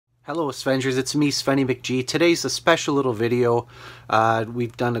Hello A-Sven-gers, it's me Svenny McG. Today's a special little video.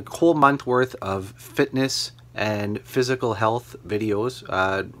 We've done a whole month worth of fitness and physical health videos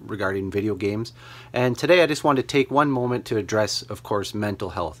regarding video games. And today I just want to take one moment to address, of course, mental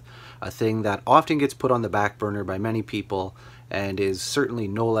health. A thing that often gets put on the back burner by many people and is certainly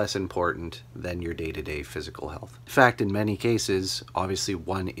no less important than your day-to-day physical health. In fact, in many cases, obviously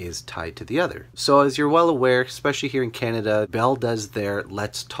one is tied to the other. So as you're well aware, especially here in Canada, Bell does their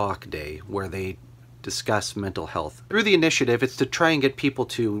Let's Talk Day, where they discuss mental health. Through the initiative, it's to try and get people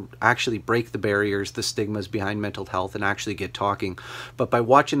to actually break the barriers, the stigmas behind mental health, and actually get talking. But by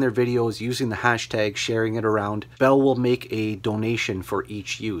watching their videos, using the hashtag, sharing it around, Bell will make a donation for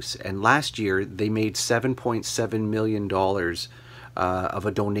each use. And last year, they made $7.7 million of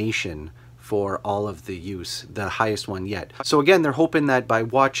a donation for all of the use, the highest one yet. So again, they're hoping that by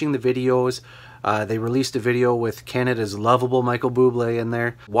watching the videos, they released a video with Canada's lovable Michael Buble in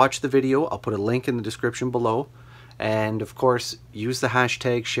there. Watch the video. I'll put a link in the description below. And of course, use the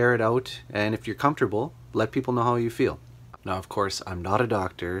hashtag, share it out. And if you're comfortable, let people know how you feel. Now, of course, I'm not a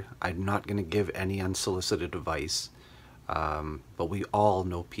doctor. I'm not going to give any unsolicited advice. But we all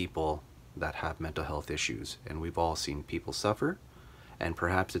know people that have mental health issues. And we've all seen people suffer. And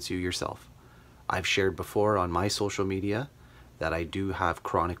perhaps it's you yourself. I've shared before on my social media that I do have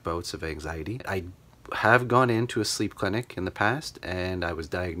chronic bouts of anxiety. I have gone into a sleep clinic in the past and I was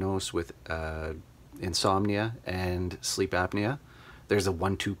diagnosed with insomnia and sleep apnea. There's a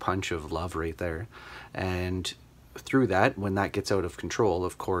 1-2 punch of love right there. And through that, when that gets out of control,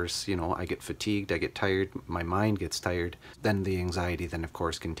 of course, you know, I get fatigued, I get tired, my mind gets tired, then the anxiety then of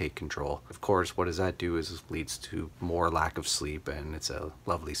course can take control. Of course, what does that do is it leads to more lack of sleep, and it's a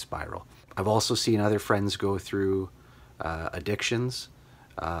lovely spiral. I've also seen other friends go through addictions,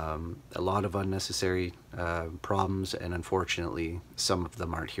 a lot of unnecessary problems, and unfortunately some of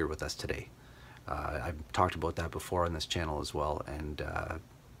them aren't here with us today. I've talked about that before on this channel as well, and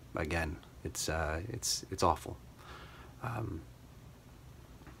again, it's awful.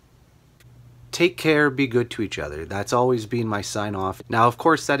 Take care, be good to each other. That's always been my sign off. Now, of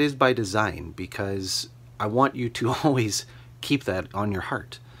course, that is by design, because I want you to always keep that on your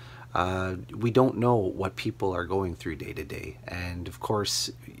heart. We don't know what people are going through day to day. And of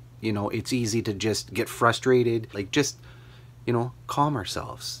course, you know, it's easy to just get frustrated. Like, just, you know, calm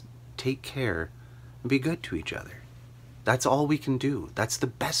ourselves, take care, and be good to each other. That's all we can do. That's the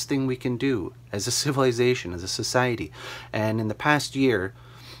best thing we can do as a civilization, as a society. And in the past year,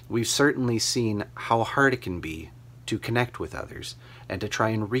 we've certainly seen how hard it can be to connect with others and to try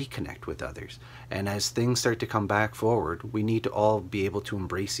and reconnect with others. And as things start to come back forward, we need to all be able to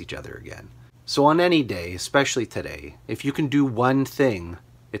embrace each other again. So on any day, especially today, if you can do one thing,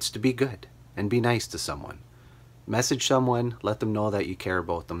 it's to be good and be nice to someone. Message someone, let them know that you care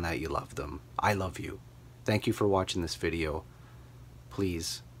about them, that you love them. I love you. Thank you for watching this video.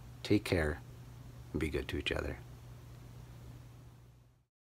 Please take care and be good to each other.